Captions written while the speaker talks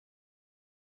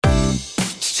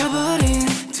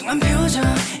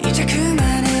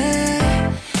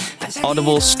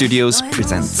Audible Studios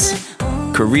presents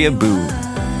Korea Boo,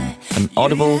 an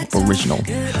Audible original,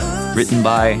 written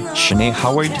by Shanae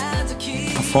Howard,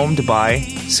 performed by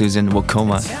Susan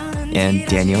Wakoma and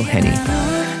Daniel Henney.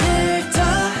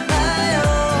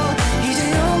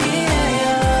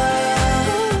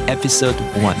 Episode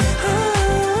 1.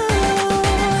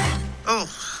 Oh,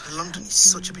 London is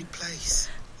such a big place.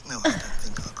 No, I don't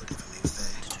think I could ever move there.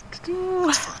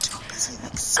 It's far too busy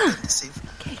and expensive.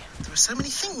 There are so many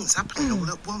things happening all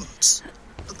at once.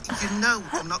 Look, you know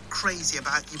I'm not crazy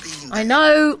about you being there. I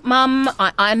know, Mum,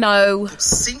 I know. But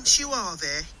since you are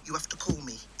there, you have to call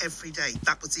me every day.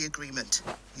 That was the agreement.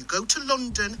 You go to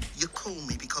London, you call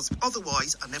me, because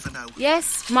otherwise I never know.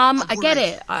 Yes, Mum, I get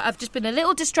it. I've just been a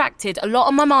little distracted, a lot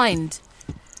on my mind.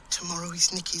 Tomorrow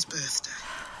is Nikki's birthday.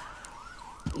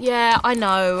 Yeah, I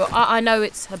know. I know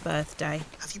it's her birthday.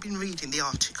 Have you been reading the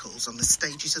articles on the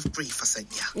stages of grief I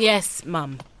sent you? Yes,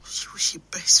 Mum. She was your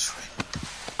best friend.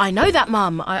 I know that,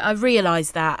 Mum. I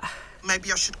realise that.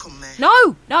 Maybe I should come there.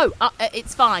 No,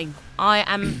 it's fine. I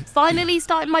am finally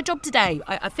starting my job today.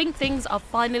 I think things are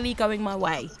finally going my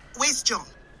way. Where's John?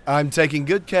 I'm taking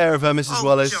good care of her, Mrs.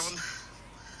 Wallace. John,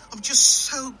 I'm just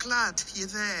so glad you're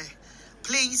there.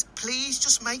 Please,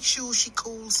 just make sure she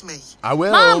calls me. I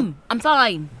will. Mum, I'm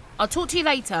fine. I'll talk to you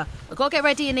later. I've got to get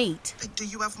ready and eat. Do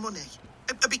you have money?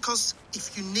 Because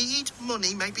if you need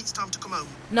money, maybe it's time to come home.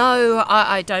 No,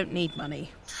 I don't need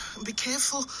money. Be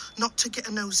careful not to get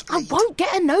a nosebleed. I won't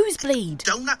get a nosebleed.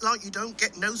 Don't act like you don't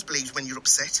get nosebleeds when you're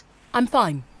upset. I'm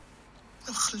fine.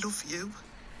 Oh, I love you.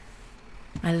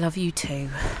 I love you too.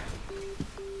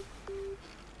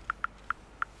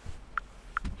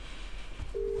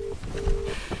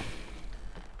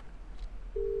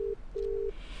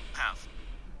 Have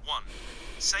 1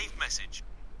 saved message.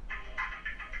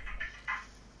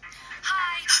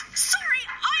 Hi. Sorry,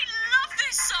 I love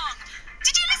this song.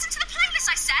 Did you listen to the playlist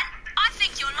I sent? I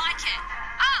think you'll like it.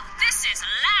 Oh, this is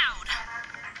loud.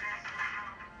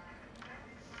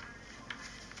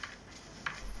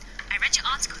 I read your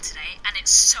article today, and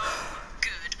it's so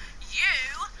good.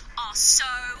 You are so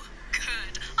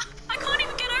good. I can't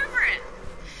even get over it.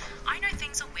 I know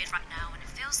things are weird right now, and it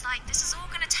feels like this is all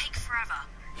going to take forever.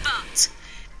 But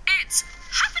it's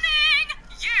happening!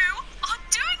 You are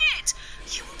doing it!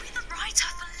 You will be the writer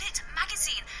for Lit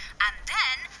magazine, and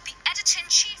then the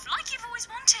editor-in-chief, like you've always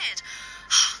wanted.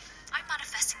 I'm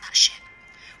manifesting that shit.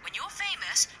 When you're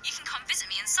famous, you can come visit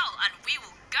me in Seoul, and we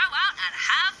will go out and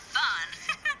have fun.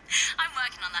 I'm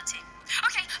working on that too.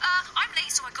 Okay, I'm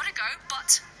late, so I gotta go,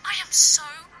 but I am so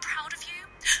proud of you.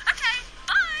 Okay,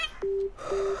 bye!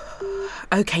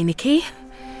 Okay, Nikki.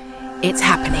 It's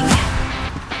happening.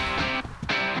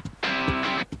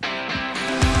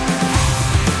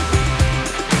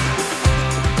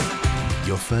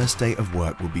 Your first day of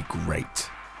work will be great.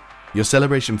 Your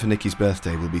celebration for Nikki's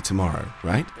birthday will be tomorrow,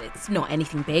 right? It's not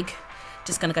anything big.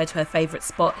 Just going to go to her favourite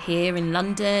spot here in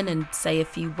London and say a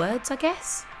few words, I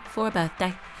guess, for her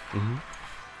birthday. Mm-hmm.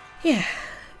 Yeah,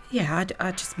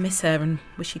 I just miss her and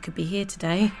wish she could be here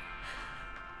today.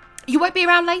 You won't be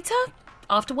around later?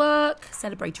 After work?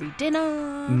 Celebratory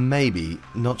dinner? Maybe.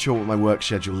 Not sure what my work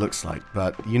schedule looks like,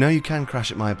 but you know you can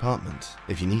crash at my apartment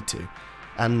if you need to.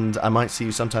 And I might see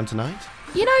you sometime tonight.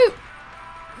 You know,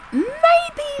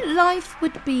 maybe life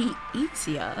would be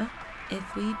easier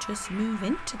if we just move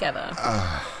in together.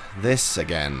 This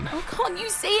again. Oh, can't you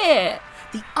see it?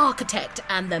 The architect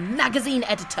and the magazine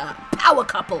editor. Power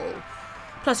couple.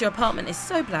 Plus, your apartment is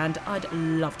so bland, I'd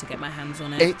love to get my hands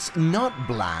on it. It's not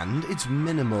bland, it's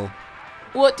minimal.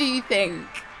 What do you think?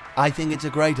 I think it's a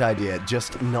great idea,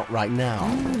 just not right now.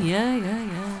 Yeah.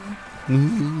 Yeah.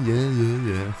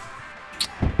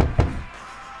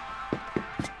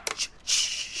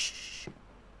 Shh.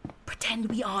 Pretend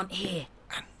we aren't here.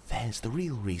 And there's the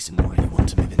real reason why you want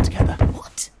to move in together.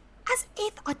 What? As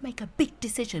if I'd make a big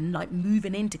decision like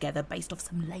moving in together based off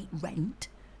some late rent.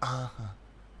 Uh-huh.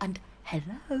 And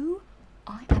hello,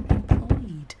 I am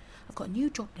employed. I've got a new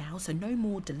job now, so no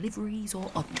more deliveries or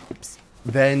odd jobs.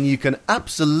 Then you can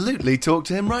absolutely talk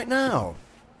to him right now.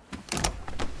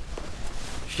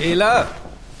 Sheila,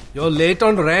 you're late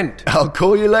on rent. I'll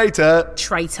call you later.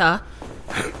 Traitor.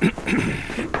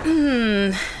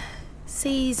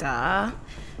 Caesar,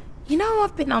 you know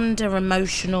I've been under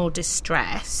emotional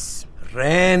distress.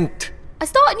 Rent. I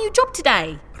start a new job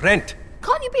today. Rent.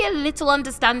 Can't you be a little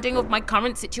understanding of my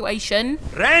current situation?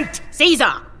 Rent.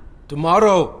 Caesar!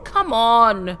 Tomorrow. Come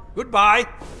on. Goodbye.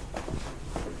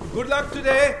 Good luck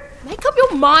today. Make up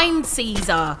your mind,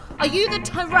 Caesar. Are you the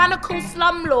tyrannical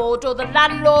slumlord or the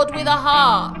landlord with a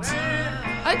heart?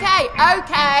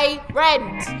 Okay,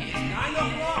 rent.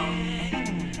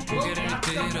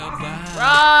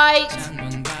 Right.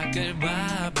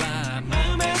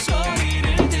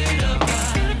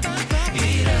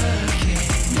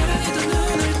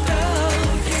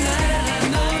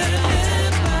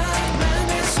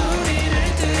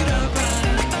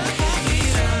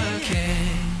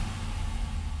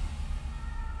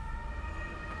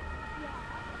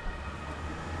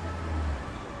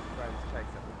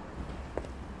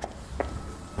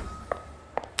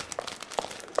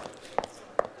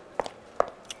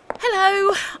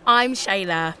 Hello, I'm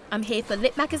Shayla. I'm here for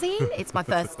Lit Magazine. It's my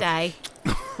first day.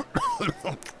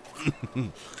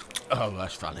 Oh,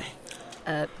 that's funny.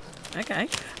 Okay.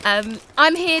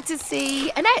 I'm here to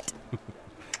see Annette.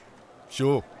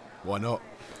 Sure, why not?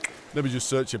 Let me just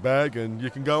search your bag and you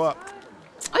can go up.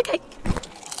 Okay.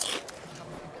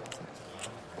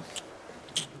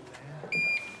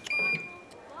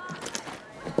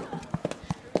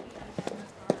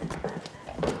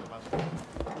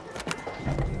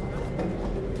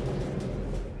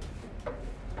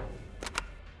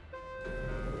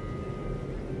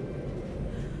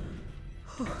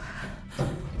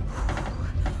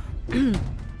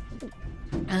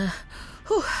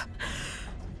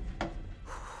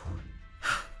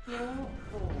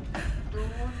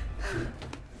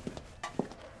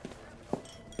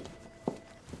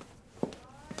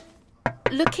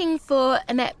 Looking for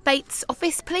Annette Bates'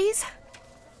 office, please?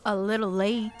 A little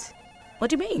late. What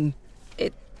do you mean?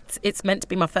 It's meant to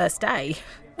be my first day.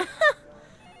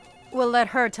 We'll let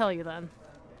her tell you then.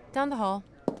 Down the hall.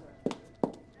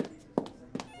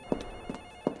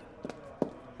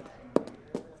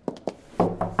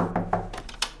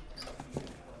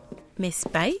 Miss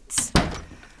Bates?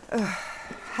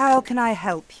 How can I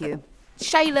help you?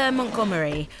 Shayla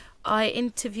Montgomery. I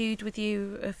interviewed with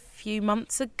you a few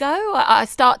months ago. I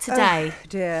start today. Oh,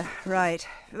 dear, right.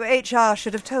 HR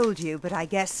should have told you, but I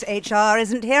guess HR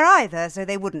isn't here either, so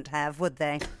they wouldn't have, would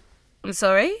they? I'm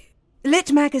sorry?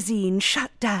 Lit Magazine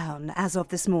shut down as of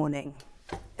this morning.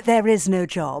 There is no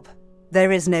job.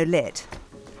 There is no Lit.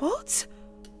 What?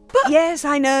 Yes,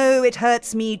 I know, it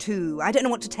hurts me too. I don't know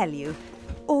what to tell you.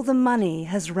 All the money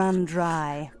has run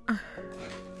dry.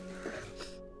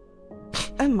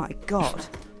 Oh my God.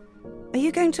 Are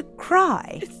you going to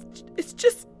cry? It's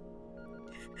just...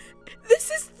 This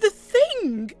is the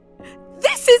thing.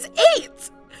 This is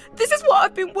it. This is what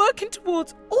I've been working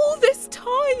towards all this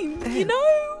time, you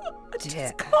know? I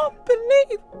just can't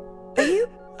believe... Are you...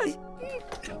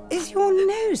 Is your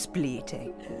nose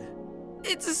bleeding?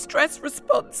 It's a stress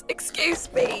response. Excuse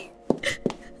me.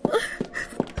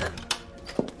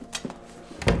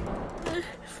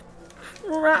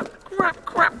 Crap.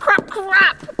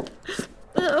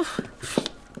 Ugh.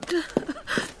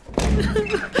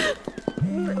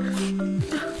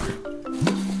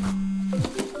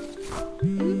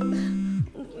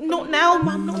 Not now,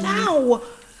 Mum, not now.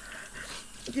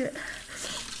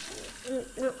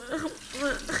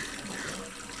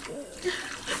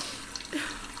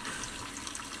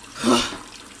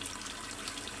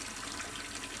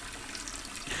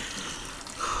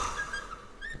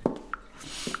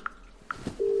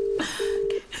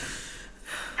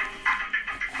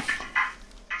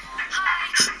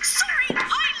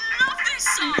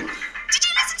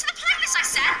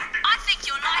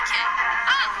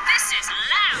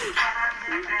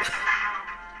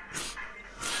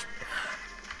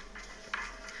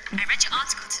 I read your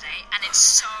article today, and it's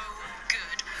so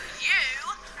good. You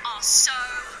are so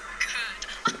good.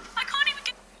 I can't even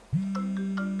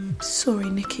get... Sorry,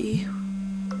 Nikki.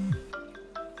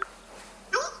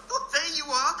 Oh, there you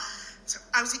are. So,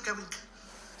 how's it going?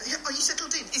 Are you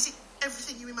settled in? Is it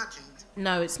everything you imagined?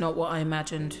 No, it's not what I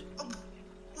imagined. Oh,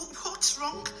 what's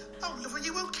wrong? Oh, love, are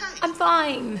you okay? I'm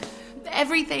fine.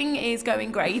 Everything is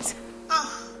going great.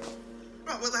 Oh,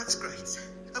 right, well, that's great.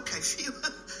 Okay, phew.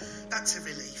 That's a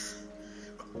relief.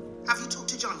 Have you talked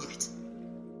to John yet?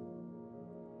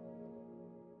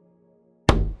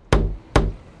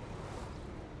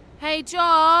 Hey,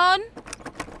 John?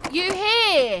 You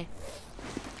here?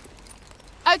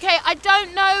 Okay, I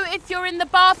don't know if you're in the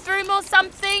bathroom or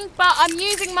something, but I'm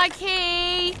using my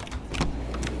key.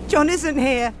 John isn't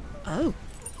here. Oh.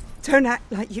 Don't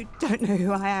act like you don't know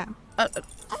who I am.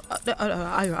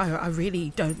 I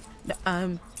really don't.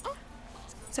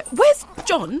 So, where's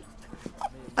John?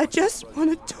 I just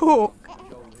want to talk.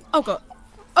 Oh, God,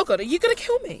 are you going to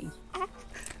kill me?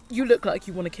 You look like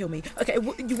you want to kill me. Okay, you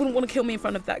wouldn't want to kill me in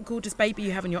front of that gorgeous baby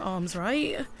you have in your arms,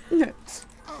 right? No.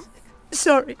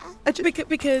 Sorry.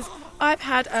 Because I've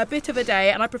had a bit of a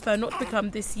day and I prefer not to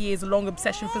become this year's long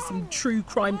obsession for some true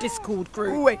crime Discord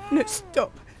group. Wait, no,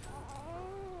 stop.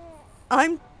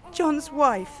 I'm John's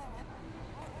wife.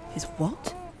 His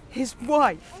what? His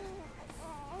wife.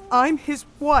 I'm his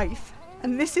wife,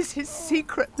 and this is his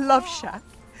secret love shack.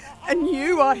 And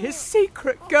you are his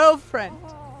secret girlfriend.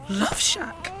 Love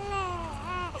shack?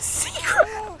 Secret?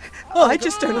 I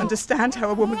just don't understand how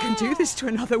a woman can do this to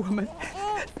another woman.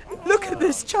 Look at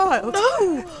this child.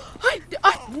 No!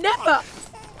 I never...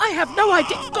 I have no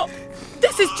idea. God,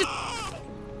 this is just...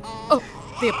 Oh,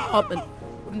 the apartment.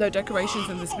 With no decorations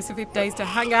and the specific days to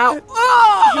hang out.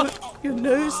 Oh! Your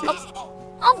nose is...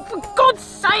 Oh, for God's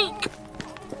sake!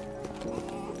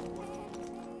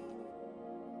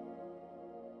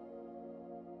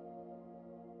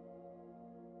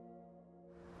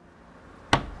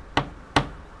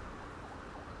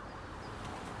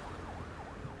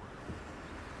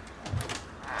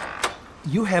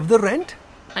 You have the rent?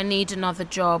 I need another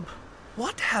job.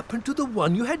 What happened to the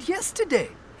one you had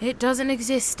yesterday? It doesn't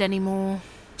exist anymore.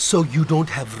 So you don't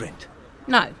have rent?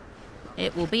 No.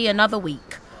 It will be another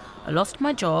week. I lost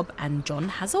my job and John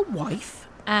has a wife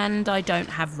and I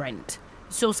don't have rent.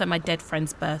 It's also my dead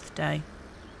friend's birthday.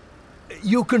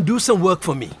 You can do some work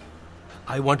for me.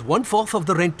 I want 1/4 of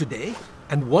the rent today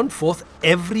and 1/4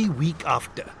 every week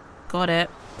after. Got it.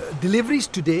 Deliveries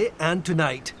today and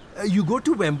tonight. You go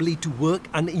to Wembley to work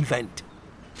an event.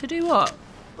 To do what?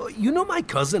 You know my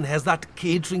cousin has that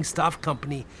catering staff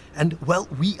company and, well,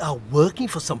 we are working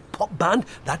for some pop band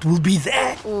that will be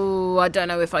there. Oh, I don't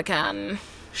know if I can.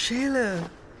 Shayla,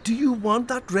 do you want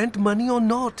that rent money or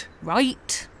not?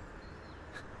 Right.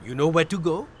 You know where to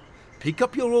go? Pick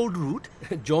up your old route.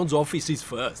 John's office is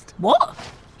first. What?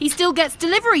 He still gets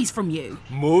deliveries from you?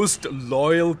 Most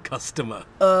loyal customer.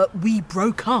 We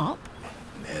broke up?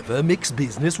 Never mix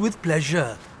business with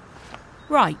pleasure.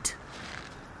 Right.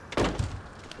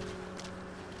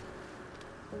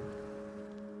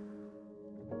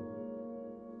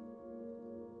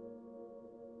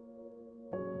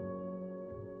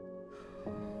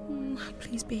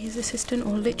 Please be his assistant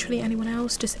or literally anyone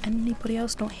else. Just anybody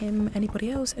else, not him.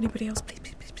 Anybody else, please,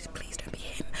 please, don't be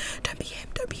him.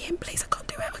 Don't be him, please. I can't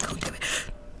do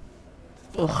it.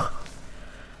 Ugh.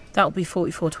 That'll be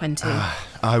 44.20.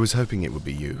 I was hoping it would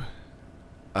be you.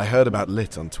 I heard about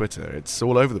Lit on Twitter. It's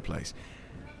all over the place.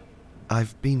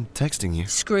 I've been texting you.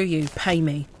 Screw you, pay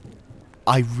me.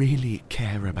 I really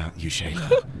care about you,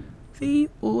 Shayla. The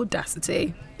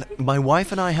audacity. My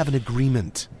wife and I have an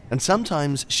agreement, and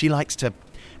sometimes she likes to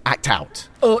act out.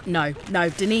 Oh, no,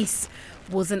 Denise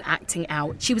wasn't acting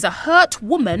out. She was a hurt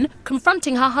woman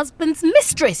confronting her husband's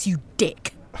mistress, you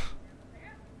dick.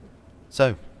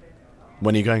 So,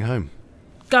 when are you going home?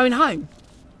 Going home?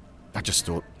 I just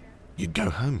thought you'd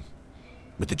go home.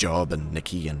 With the job and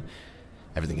Nikki and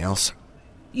everything else.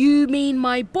 You mean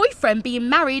my boyfriend being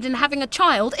married and having a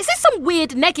child? Is this some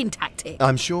weird negging tactic?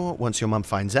 I'm sure once your mum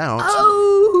finds out...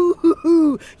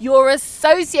 Oh, you're a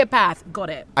sociopath. Got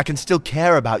it. I can still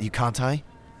care about you, can't I?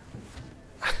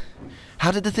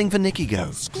 How did the thing for Nikki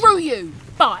go? Screw you.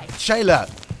 Bye. Shayla!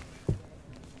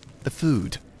 The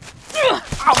food.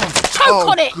 Choke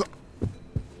on it! God.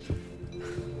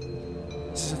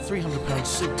 This is a £300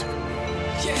 suit.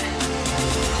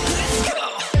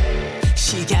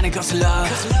 시간을 거슬러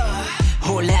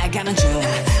올라가는 중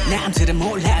남들은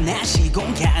몰라 나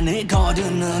시공간을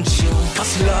거두는 중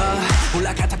거슬러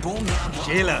올라가다 보면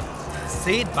Shayla,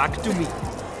 say it back to me.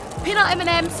 Peanut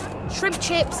M&Ms, shrimp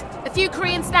chips, a few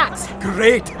Korean snacks.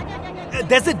 Great.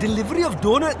 There's a delivery of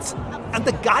donuts and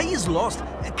the guy is lost.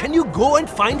 Can you go and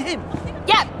find him?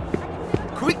 Yep.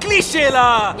 Quickly,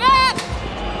 Shayla! Yep.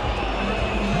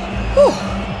 Whew.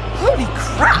 Holy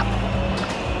crap.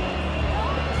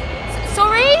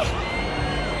 Sorry?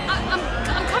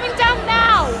 I'm coming down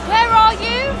now. Where are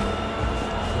you?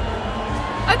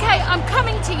 Okay, I'm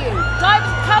coming to you. Guy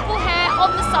with purple hair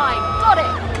on the sign. Got it.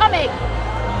 Coming.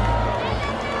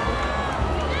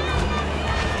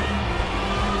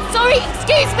 Sorry,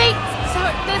 excuse me. So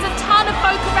there's a ton of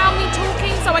folk around me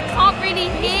talking, so I can't really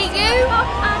hear you.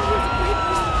 And he's a great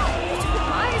beautiful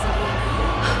eyes.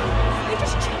 I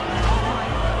just checked.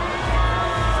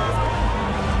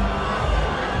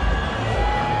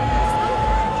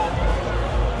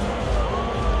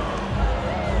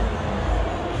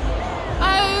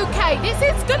 Okay, this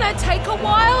is gonna take a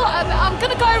while. I'm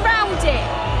gonna go around it.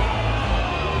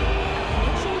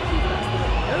 Make sure you keep us.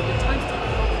 No good times to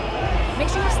make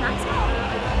sure your snacks are.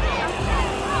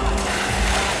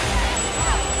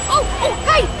 Oh,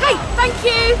 hey, thank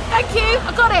you.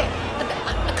 I got it.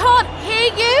 I can't hear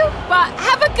you, but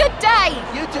have a good day.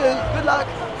 You too. Good luck.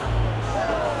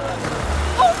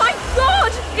 Oh my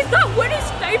God! Is that Winnie's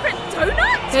favourite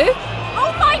donut? Who?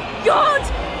 Oh my God!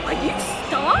 Are you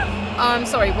starved? I'm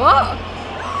sorry, what?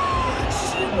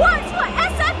 What's for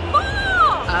SF4?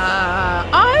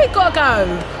 I gotta go.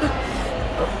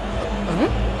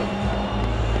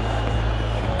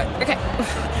 Okay.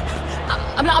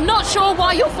 I'm not sure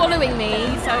why you're following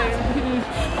me, so...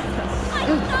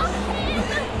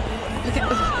 Okay.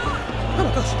 Oh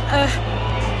my gosh.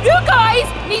 You guys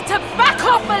need to back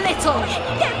off a little.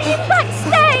 Get me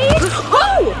backstage!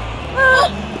 Oh!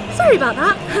 Sorry about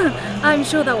that. I'm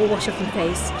sure that will wash off your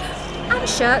face. And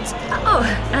shirt. Oh,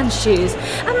 and shoes.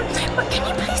 But can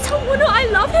you please tell Warner I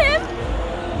love him?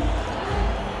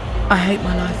 I hate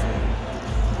my life.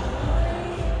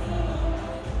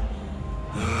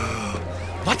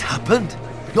 What happened?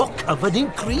 You're covered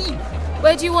in cream.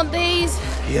 Where do you want these?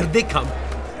 Here they come.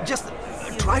 Just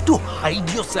try to hide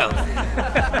yourself.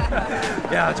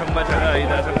 야, 정말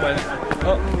장난이다, 정말.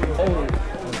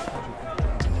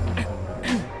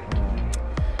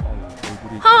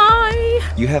 Hi.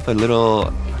 You have a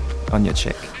little on your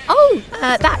cheek. Oh,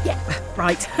 that, yeah.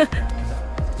 Right.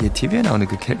 얘 TV에 나오는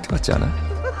그 캐릭터 같지 않아?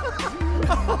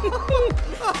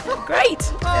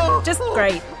 Great. Just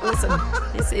great. Awesome.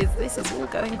 This is all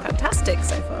going fantastic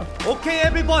so far. Okay,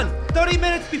 everyone. 30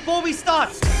 minutes before we start.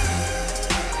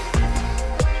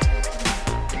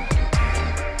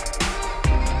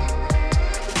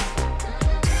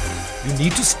 You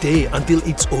need to stay until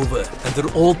it's over and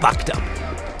they're all packed up.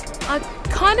 I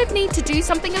kind of need to do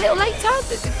something a little later.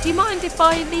 Do you mind if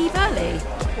I leave early?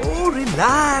 Oh,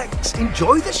 relax.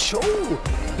 Enjoy the show.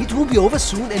 It will be over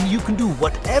soon and you can do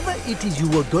whatever it is you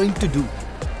were going to do.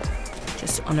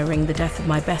 Just honouring the death of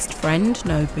my best friend,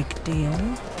 no big deal.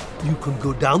 You can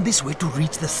go down this way to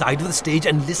reach the side of the stage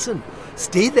and listen.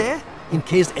 Stay there in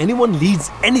case anyone leads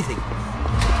anything.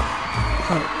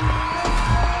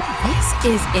 This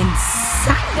is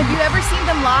insane. Have you ever seen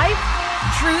them live?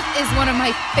 Truth is one of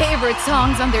my favorite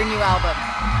songs on their new album.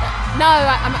 No,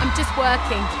 I'm just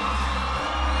working.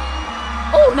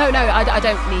 Oh, no, I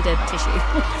don't need a tissue.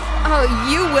 Oh,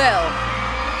 you will.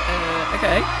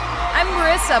 Okay. I'm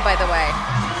Marissa, by the way.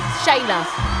 Shayla.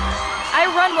 I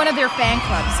run one of their fan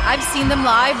clubs. I've seen them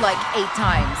live like 8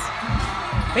 times.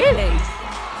 Really?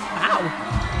 Wow.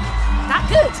 That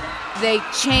good? They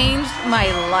changed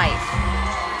my life.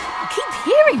 I keep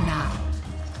hearing that.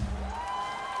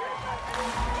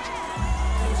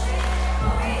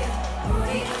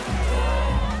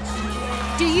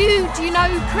 Do you know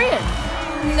Korean?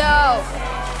 No.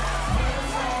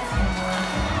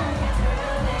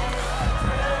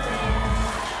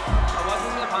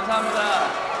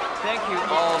 Thank you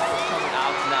all for coming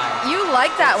out tonight. You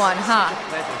like that one, huh?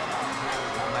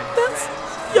 That's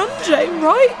Yeonjae,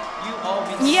 right?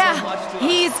 Yeah,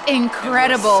 he's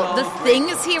incredible. The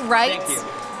things he writes,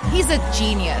 he's a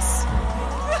genius.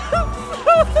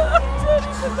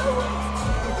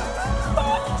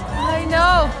 I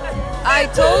know. I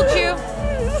told you.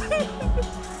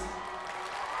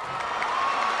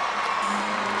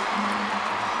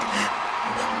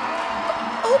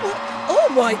 Oh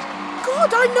my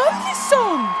God, I know this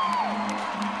song.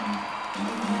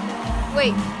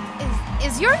 Wait,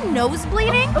 is your nose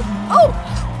bleeding? Oh,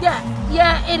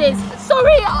 yeah, it is.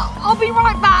 Sorry, I'll be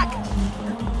right back.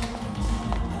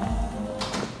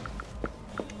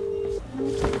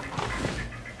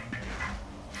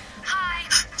 Hi.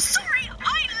 Sorry,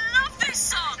 I love this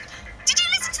song. Did you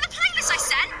listen to the playlist I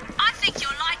sent? I think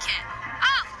you'll like it.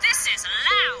 Oh, this is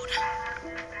loud.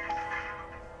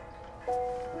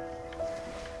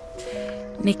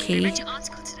 Nikki, Read your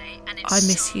article today, and it's I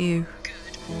miss you. good.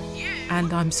 You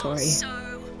And I'm sorry. so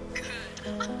good.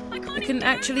 I can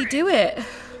actually do it.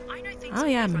 I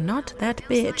am not that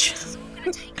bitch.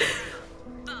 But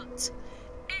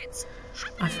it's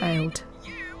I failed.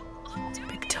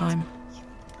 Big time.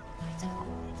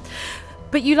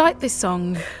 But you like this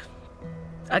song.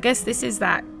 I guess this is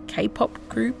that K-pop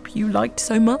group you liked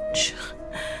so much.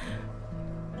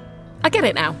 I get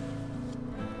it now.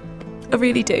 I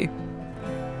really do.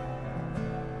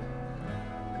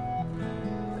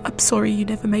 I'm sorry you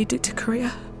never made it to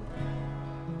Korea.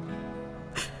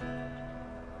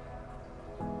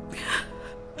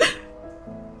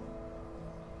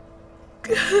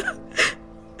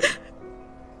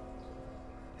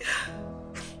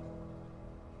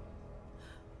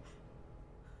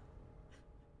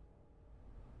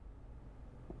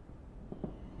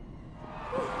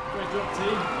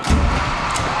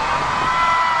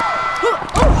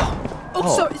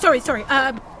 Sorry.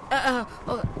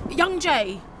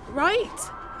 Yeonjae, right?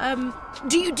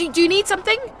 Do you need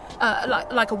something?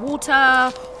 Like a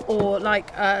water, or like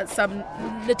some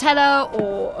Nutella,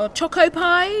 or choco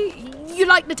pie? You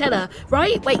like Nutella,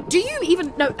 right? Wait, do you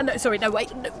even? No, sorry.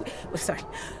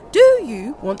 Do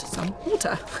you want some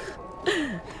water?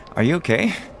 Are you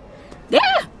okay?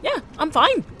 Yeah, I'm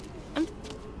fine.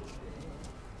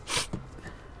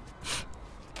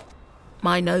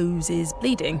 My nose is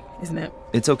bleeding, isn't it?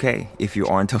 It's okay if you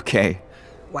aren't okay.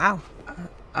 Wow.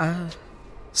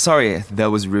 Sorry,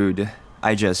 that was rude.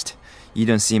 You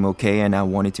don't seem okay, and I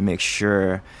wanted to make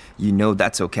sure you know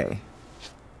that's okay.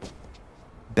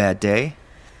 Bad day?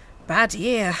 Bad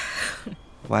year.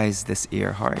 Why is this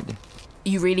ear hard?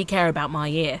 You really care about my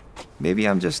ear? Maybe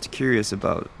I'm just curious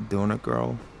about Donut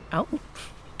Girl. Oh.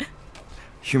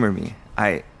 Humor me.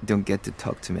 I don't get to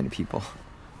talk to many people.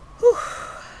 Whew.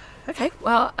 Okay,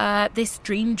 well, this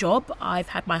dream job I've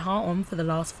had my heart on for the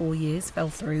last 4 years fell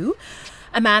through.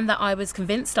 A man that I was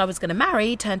convinced I was going to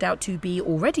marry turned out to be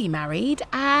already married,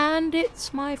 and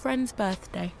it's my friend's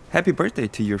birthday. Happy birthday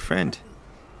to your friend.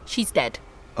 She's dead.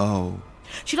 Oh.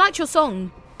 She liked your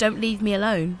song, Don't Leave Me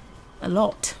Alone, a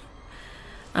lot.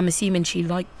 I'm assuming she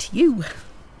liked you.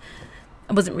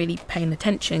 I wasn't really paying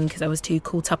attention because I was too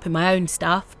caught up in my own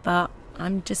stuff, but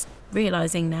I'm just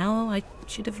realising now I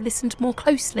should have listened more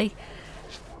closely.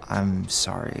 I'm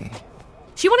sorry.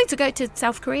 She wanted to go to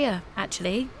South Korea,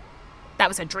 actually. That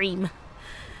was her dream.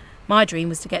 My dream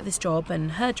was to get this job,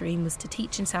 and her dream was to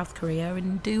teach in South Korea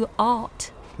and do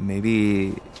art.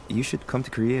 Maybe you should come to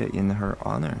Korea in her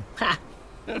honor. Ha!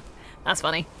 That's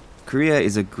funny. Korea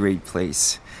is a great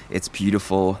place. It's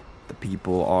beautiful, the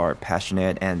people are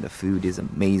passionate, and the food is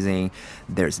amazing.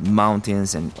 There's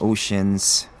mountains and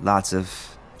oceans, lots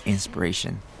of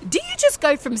inspiration. Do you just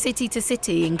go from city to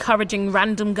city encouraging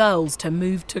random girls to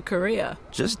move to Korea?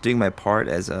 Just doing my part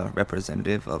as a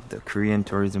representative of the Korean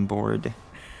Tourism Board.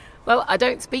 Well, I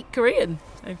don't speak Korean.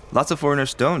 So. Lots of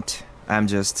foreigners don't. I'm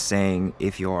just saying,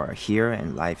 if you are here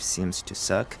and life seems to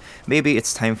suck, maybe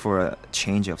it's time for a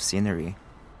change of scenery.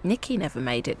 Nikki never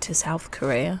made it to South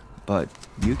Korea. But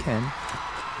you can.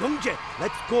 영재,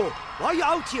 let's go. Why are you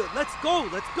out here? Let's go.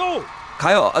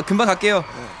 가요. 금방 갈게요.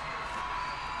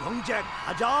 영재,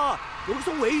 가자.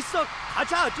 여기서 왜 있어?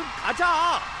 가자, 좀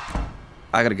가자.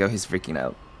 I gotta go, he's freaking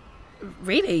out.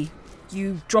 Really?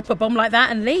 You drop a bomb like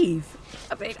that and leave?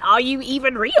 I mean, are you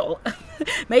even real?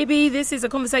 Maybe this is a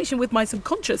conversation with my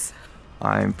subconscious.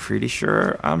 I'm pretty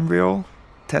sure I'm real.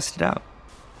 Test it out.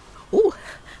 Oh,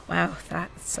 wow,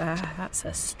 that's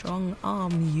a strong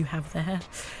arm you have there.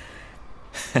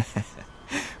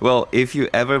 Well, if you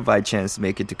ever by chance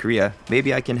make it to Korea,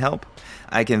 maybe I can help.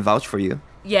 I can vouch for you.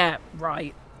 Yeah,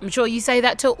 right. I'm sure you say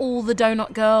that to all the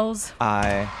donut girls.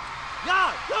 야,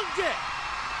 영재!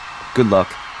 Good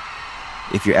luck.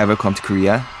 If you ever come to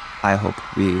Korea, I hope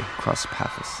we cross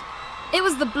paths. It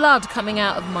was the blood coming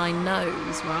out of my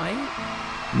nose, right?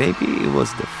 Maybe it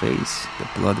was the face the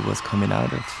blood was coming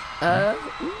out of.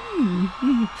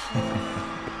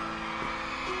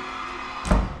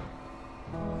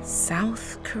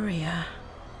 South Korea.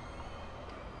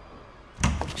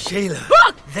 Shayla,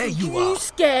 there you are. You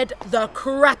scared the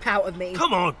crap out of me.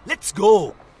 Come on, let's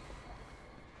go.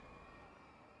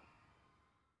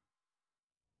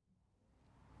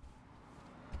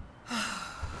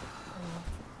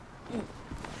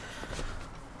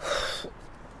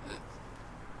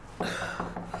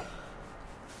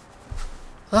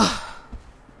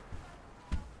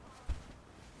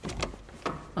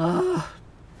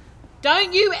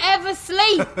 Don't you ever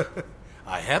sleep!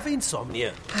 I have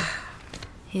insomnia.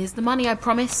 Here's the money I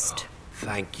promised.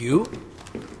 Thank you.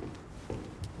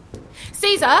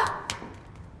 Caesar,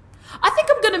 I think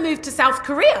I'm going to move to South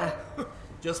Korea.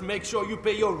 Just make sure you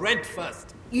pay your rent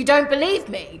first. You don't believe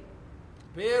me?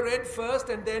 Pay rent first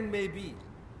and then maybe.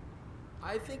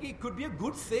 I think it could be a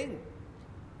good thing.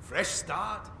 Fresh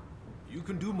start. You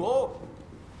can do more.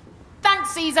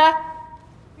 Thanks, Caesar.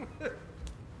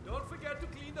 Don't forget to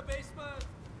clean the basement.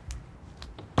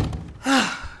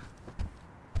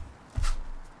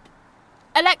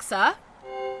 Alexa,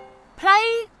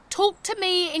 play Talk to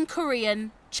Me in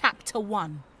Korean, Chapter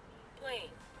 1. Play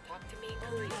Talk to Me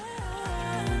Korean.